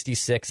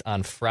 66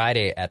 on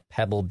Friday at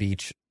Pebble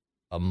Beach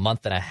a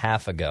month and a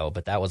half ago,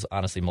 but that was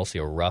honestly mostly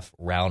a rough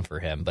round for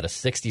him. But a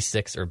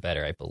 66 or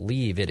better, I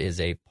believe it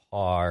is a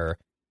par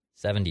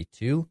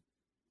 72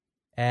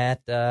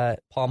 at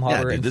Palm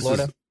Harbor in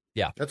Florida.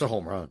 Yeah, that's a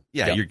home run.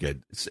 Yeah, you're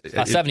good.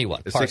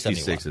 71. Par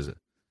 66 71. Is it?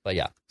 But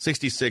yeah,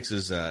 66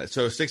 is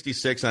so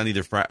 66 on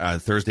either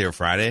Thursday or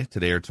Friday,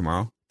 today or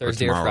tomorrow.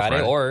 Thursday or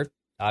Friday, or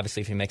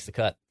obviously if he makes the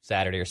cut,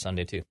 Saturday or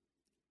Sunday too.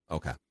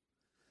 Okay.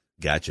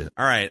 Gotcha.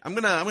 All right, I'm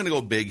gonna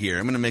go big here.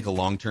 I'm gonna make a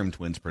long-term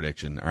Twins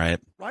prediction. All right.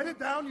 Write it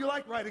down. You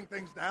like writing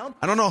things down.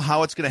 I don't know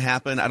how it's gonna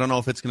happen. I don't know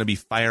if it's gonna be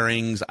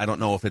firings. I don't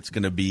know if it's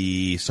gonna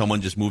be someone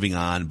just moving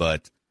on.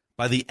 But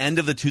by the end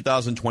of the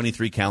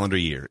 2023 calendar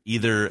year,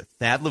 either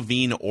Thad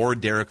Levine or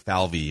Derek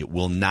Falvey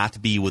will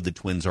not be with the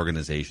Twins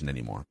organization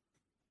anymore.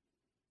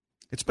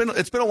 It's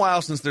been a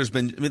while since there's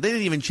been. I mean, they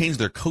didn't even change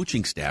their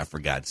coaching staff, for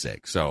God's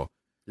sake. So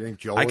you think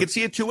Joe I could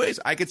see it two ways.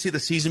 I could see the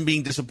season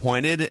being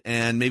disappointed,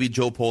 and maybe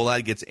Joe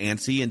Polad gets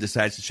antsy and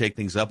decides to shake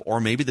things up, or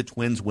maybe the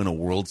Twins win a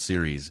World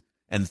Series,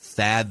 and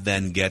Thad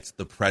then gets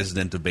the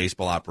president of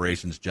baseball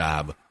operations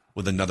job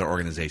with another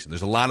organization.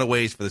 There's a lot of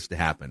ways for this to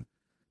happen,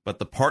 but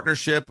the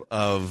partnership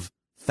of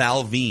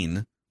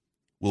Thalveen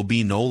will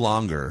be no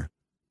longer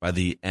by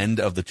the end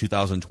of the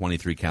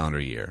 2023 calendar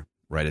year.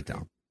 Write it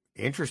down.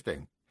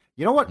 Interesting.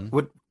 You know what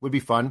would be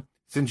fun?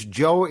 Since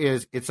Joe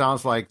is, it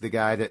sounds like the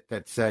guy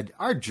that said,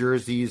 our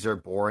jerseys are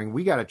boring,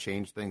 we got to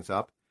change things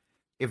up.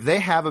 If they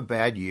have a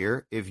bad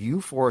year, if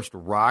you forced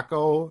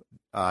Rocco,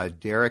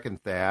 Derek,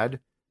 and Thad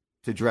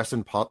to dress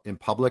in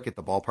public at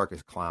the ballpark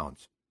as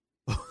clowns.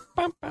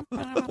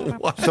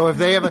 So if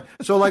they have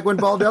like when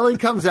Baldelli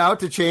comes out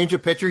to change a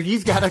pitcher,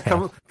 he's got to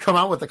come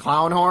out with the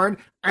clown horn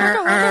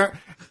and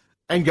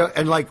go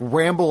and like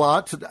ramble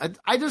out.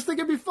 I just think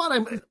it'd be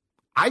fun.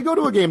 I'd go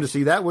to a game to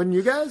see that, wouldn't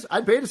you guys?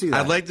 I'd pay to see that.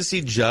 I'd like to see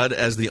Judd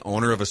as the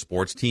owner of a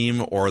sports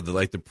team or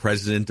the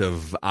president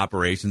of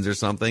operations or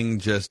something.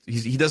 Just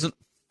he doesn't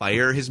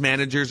fire his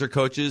managers or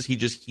coaches. He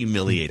just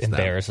humiliates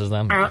embarrasses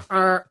them.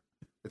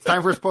 It's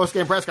time for his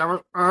post-game press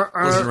conference.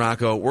 Listen,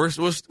 Rocco, we're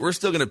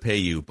still going to pay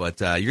you,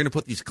 but you're going to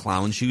put these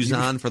clown shoes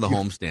on for the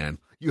homestand.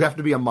 You have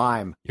to be a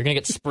mime. You're going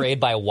to get sprayed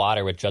by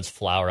water with Judd's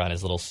flour on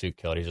his little suit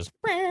coat. He's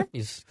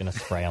going to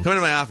spray them. Come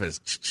into my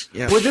office.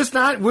 Yeah. Would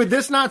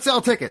this not sell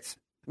tickets?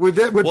 Would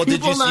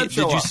did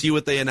you see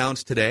what they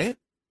announced today?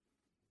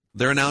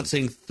 They're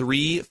announcing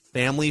 3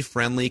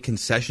 family-friendly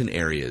concession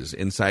areas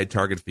inside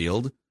Target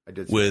Field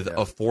with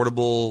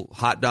affordable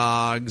hot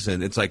dogs,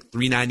 and it's like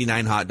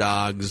 $3.99 hot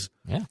dogs.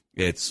 Yeah,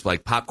 it's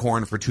like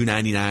popcorn for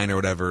 $2.99 or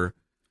whatever.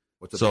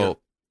 What's beer?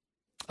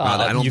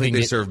 I don't think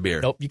they serve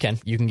beer. Nope, you can.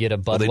 You can get a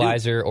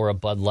Budweiser or a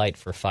Bud Light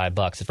for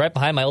 $5. It's right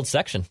behind my old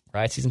section.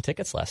 Riot season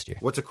tickets last year.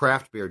 What's a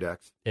craft beer,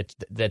 Dex?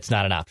 That's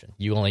not an option.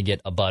 You only get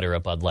a Bud or a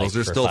Bud Light. Those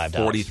are for still $5.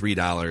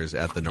 $43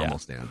 at the normal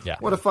stand. Yeah.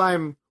 What if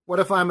I'm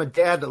a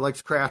dad that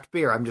likes craft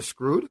beer? I'm just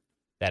screwed.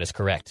 That is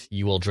correct.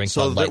 You will drink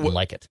Bud Light and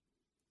like it.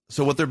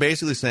 So what they're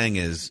basically saying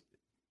is,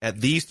 at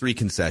these 3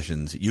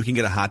 concessions, you can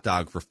get a hot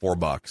dog for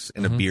 $4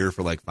 and a beer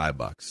for like $5.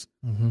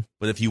 Mm-hmm.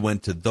 But if you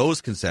went to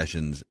those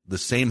concessions, the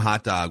same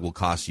hot dog will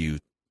cost you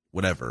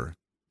whatever,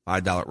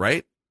 $5,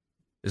 right?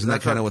 Isn't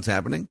that kind of what's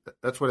happening?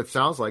 That's what it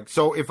sounds like.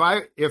 So if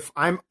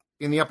I'm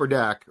in the upper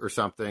deck or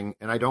something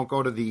and I don't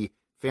go to the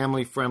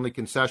family-friendly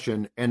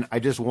concession and I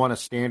just want a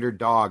standard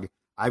dog,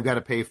 I've got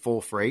to pay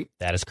full freight?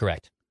 That is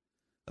correct.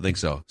 I think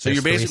so. So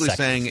you're basically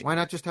saying, why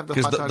not just have the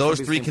hot dogs? Because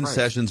those 3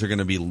 concessions are going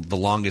to be the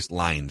longest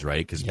lines,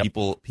 right? Because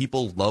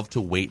people love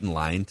to wait in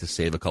line to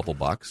save a couple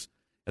bucks,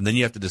 and then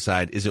you have to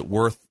decide, is it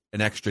worth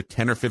an extra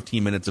 10 or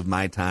 15 minutes of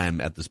my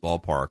time at this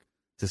ballpark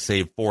to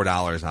save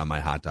 $4 on my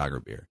hot dog or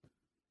beer?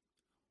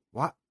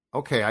 What?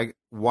 Okay,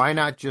 why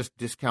not just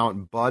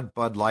discount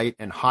Bud Light,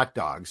 and hot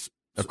dogs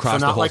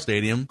across the whole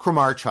stadium?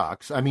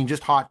 Kramarchuks. I mean,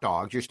 just hot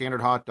dogs, your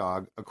standard hot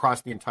dog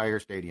across the entire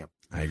stadium.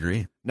 I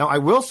agree. Now, I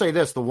will say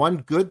this. The one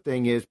good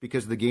thing is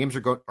because the games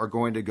are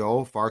going to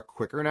go far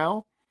quicker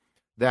now,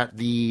 that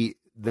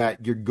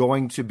you're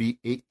going to be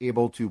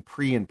able to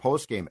pre- and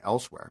post-game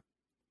elsewhere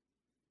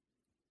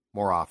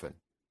more often,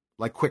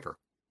 like quicker.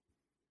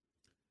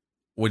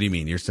 What do you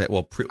mean? You're saying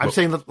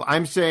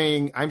I'm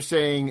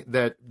saying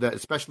that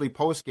especially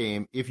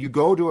post-game, if you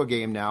go to a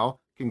game now,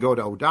 can go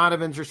to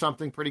O'Donovan's or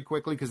something pretty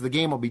quickly because the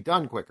game will be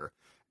done quicker.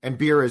 And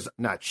beer is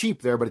not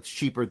cheap there, but it's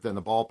cheaper than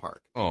the ballpark.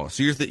 Oh,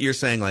 so you're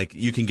saying like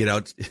you can get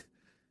out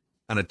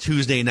on a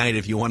Tuesday night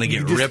if you want to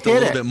get ripped a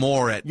little bit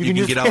more. You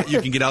can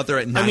get out there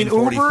at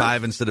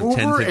 9:45 instead of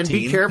 10:15. And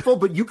be careful,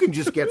 but you can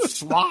just get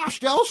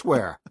sloshed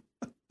elsewhere.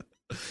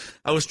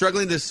 I was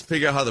struggling to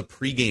figure out how the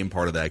pregame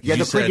part of that. Yeah,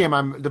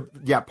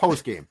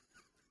 postgame.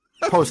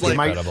 Postgame.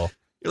 Incredible.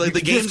 You're like,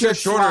 the games are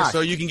shorter, so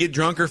you can get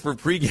drunker for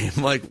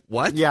pregame. Like,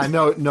 what? Yeah,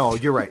 no,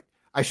 you're right.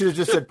 I should have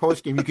just said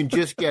postgame. You can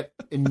just get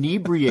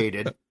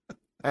inebriated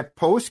at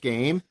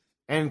postgame,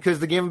 and because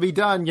the game will be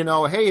done,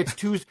 hey,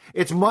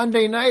 it's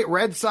Monday night.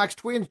 Red Sox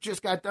Twins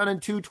just got done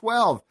in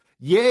 2:12.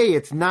 Yay,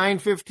 it's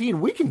 9:15.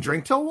 We can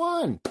drink till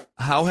 1.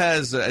 How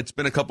has it's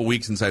been a couple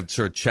weeks since I've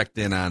sort of checked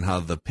in on how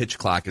the pitch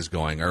clock is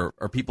going. Are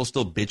people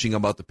still bitching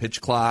about the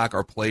pitch clock?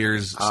 Are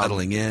players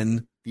settling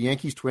in? The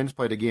Yankees Twins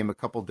played a game a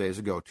couple days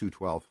ago,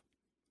 2:12.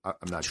 I'm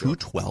not sure.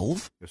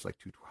 2:12? It was like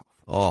 2:12.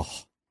 Oh,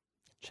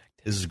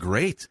 this is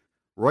great.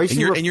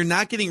 And you're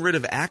not getting rid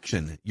of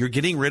action. You're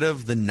getting rid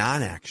of the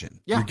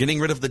non-action. Yeah. You're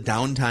getting rid of the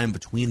downtime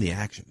between the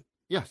action.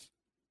 Yes.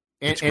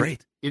 It's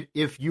great.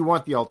 If you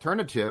want the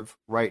alternative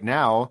right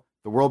now,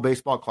 the World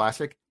Baseball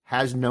Classic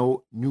has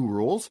no new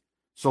rules.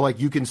 So, like,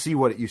 you can see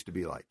what it used to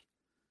be like.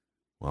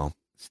 Well,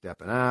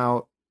 stepping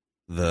out.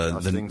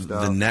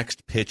 The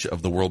next pitch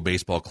of the World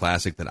Baseball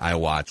Classic that I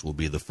watch will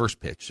be the first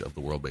pitch of the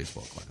World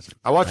Baseball Classic.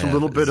 I watched a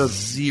little bit of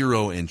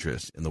zero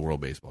interest in the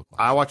World Baseball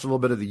Classic. I watched a little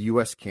bit of the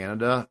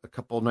U.S.-Canada a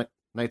couple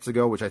nights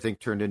ago, which I think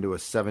turned into a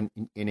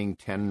 7-inning,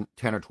 10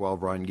 or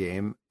 12-run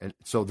game. And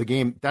so the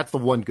game, that's the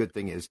one good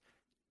thing is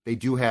they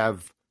do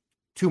have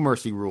 2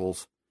 mercy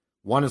rules,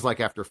 One is like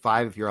after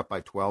 5, if you're up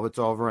by 12, it's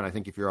over. And I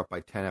think if you're up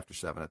by 10 after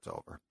 7, it's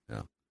over.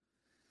 Yeah.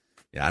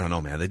 Yeah, I don't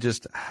know, man.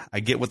 I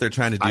get what they're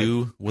trying to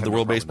do with the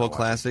World Baseball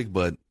Classic,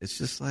 but it's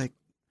just like,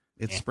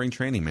 it's spring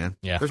training, man.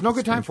 Yeah. There's no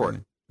good time for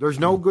it. There's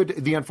no good.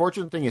 The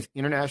unfortunate thing is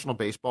international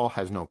baseball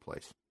has no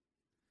place.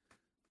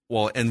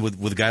 Well, and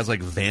with guys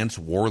like Vance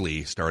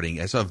Worley starting,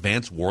 I saw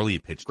Vance Worley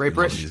pitch. Great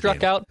Britain.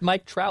 Struck out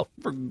Mike Trout.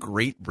 For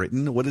Great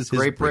Britain? What is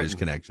his British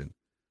connection?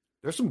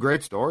 There's some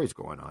great stories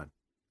going on.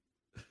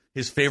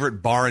 His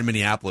favorite bar in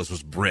Minneapolis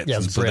was Brits,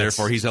 yes, and so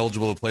therefore he's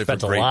eligible to play for Great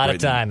Britain. Spent a lot of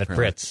time at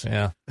Brits,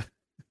 yeah.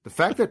 The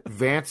fact that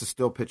Vance is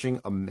still pitching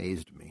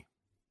amazed me.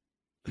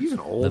 He's an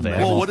old man.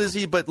 Well, what is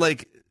he, but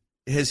like,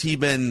 has he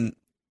been,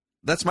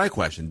 that's my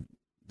question.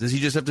 Does he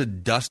just have to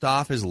dust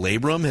off his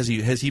labrum?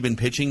 Has he been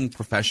pitching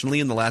professionally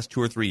in the last 2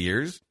 or 3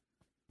 years?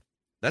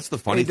 That's the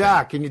funny thing. Hey,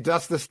 Doc, can you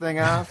dust this thing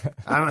off?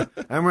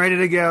 I'm ready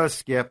to go,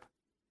 Skip.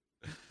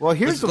 Well,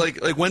 here's like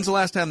when's the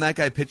last time that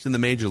guy pitched in the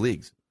major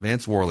leagues?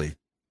 Vance Worley.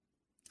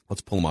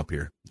 Let's pull him up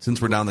here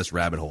since we're down this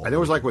rabbit hole. It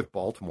was like with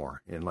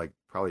Baltimore in like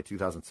probably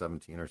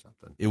 2017 or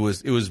something. It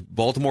was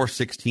Baltimore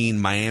 16,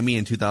 Miami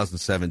in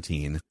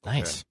 2017.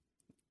 Nice. Okay.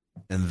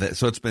 And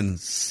so it's been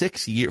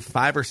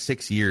 5 or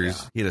 6 years.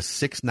 Yeah. He had a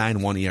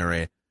 6.91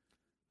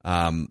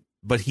 ERA.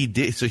 But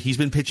he's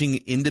been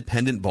pitching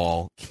independent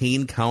ball,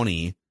 Kane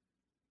County,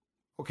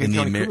 in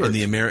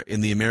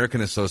the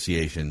American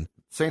Association.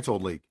 Saints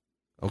Old League.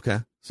 Okay.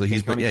 So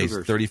he's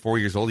 34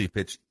 years old. He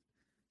pitched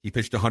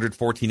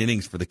 114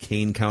 innings for the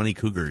Kane County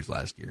Cougars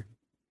last year.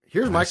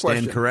 Here's my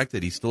question. Stand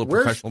corrected. He's still a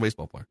professional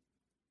baseball player.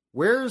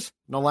 Where's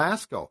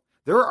Nolasco?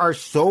 There are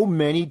so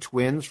many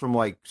Twins from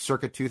like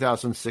circa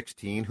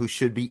 2016 who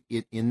should be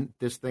in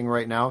this thing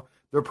right now.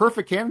 They're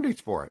perfect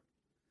candidates for it.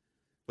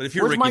 But if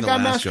you're Where's Ricky my guy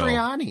Nolasco,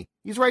 Mastriani?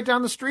 He's right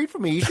down the street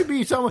from me. He should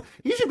be someone.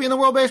 He should be in the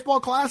World Baseball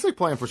Classic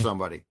playing for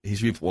somebody. He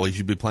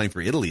should be playing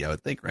for Italy, I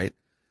would think, right?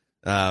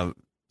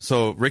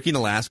 So Ricky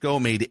Nolasco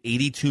made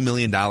 $82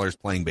 million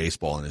playing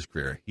baseball in his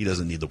career. He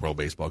doesn't need the World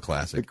Baseball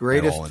Classic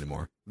at all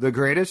anymore. The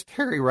greatest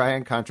Terry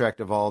Ryan contract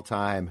of all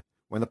time.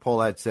 When the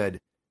poll ad said,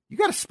 "You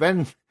got to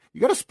spend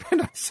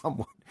on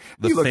someone."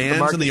 The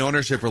fans and the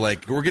ownership are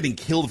like, "We're getting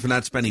killed for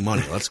not spending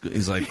money."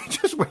 He's like, he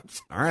just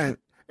went, "All right,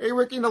 hey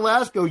Ricky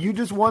Nolasco, you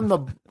just won the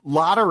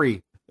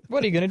lottery.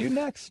 What are you gonna do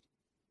next?"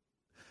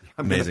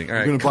 Amazing. All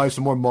right. I'm going to buy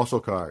some more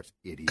muscle cars.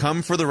 Idiot.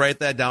 Come for the Write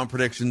That Down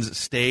predictions.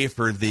 Stay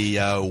for the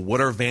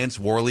what are Vance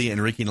Worley and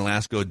Ricky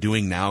Nolasco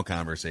doing now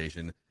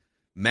conversation.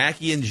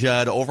 Mackie and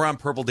Judd over on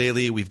Purple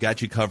Daily. We've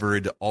got you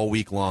covered all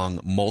week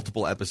long.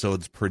 Multiple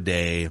episodes per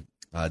day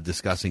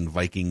discussing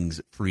Vikings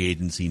free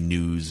agency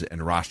news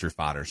and roster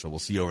fodder. So we'll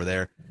see you over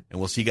there. And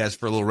we'll see you guys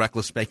for a little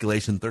Reckless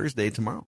Speculation Thursday tomorrow.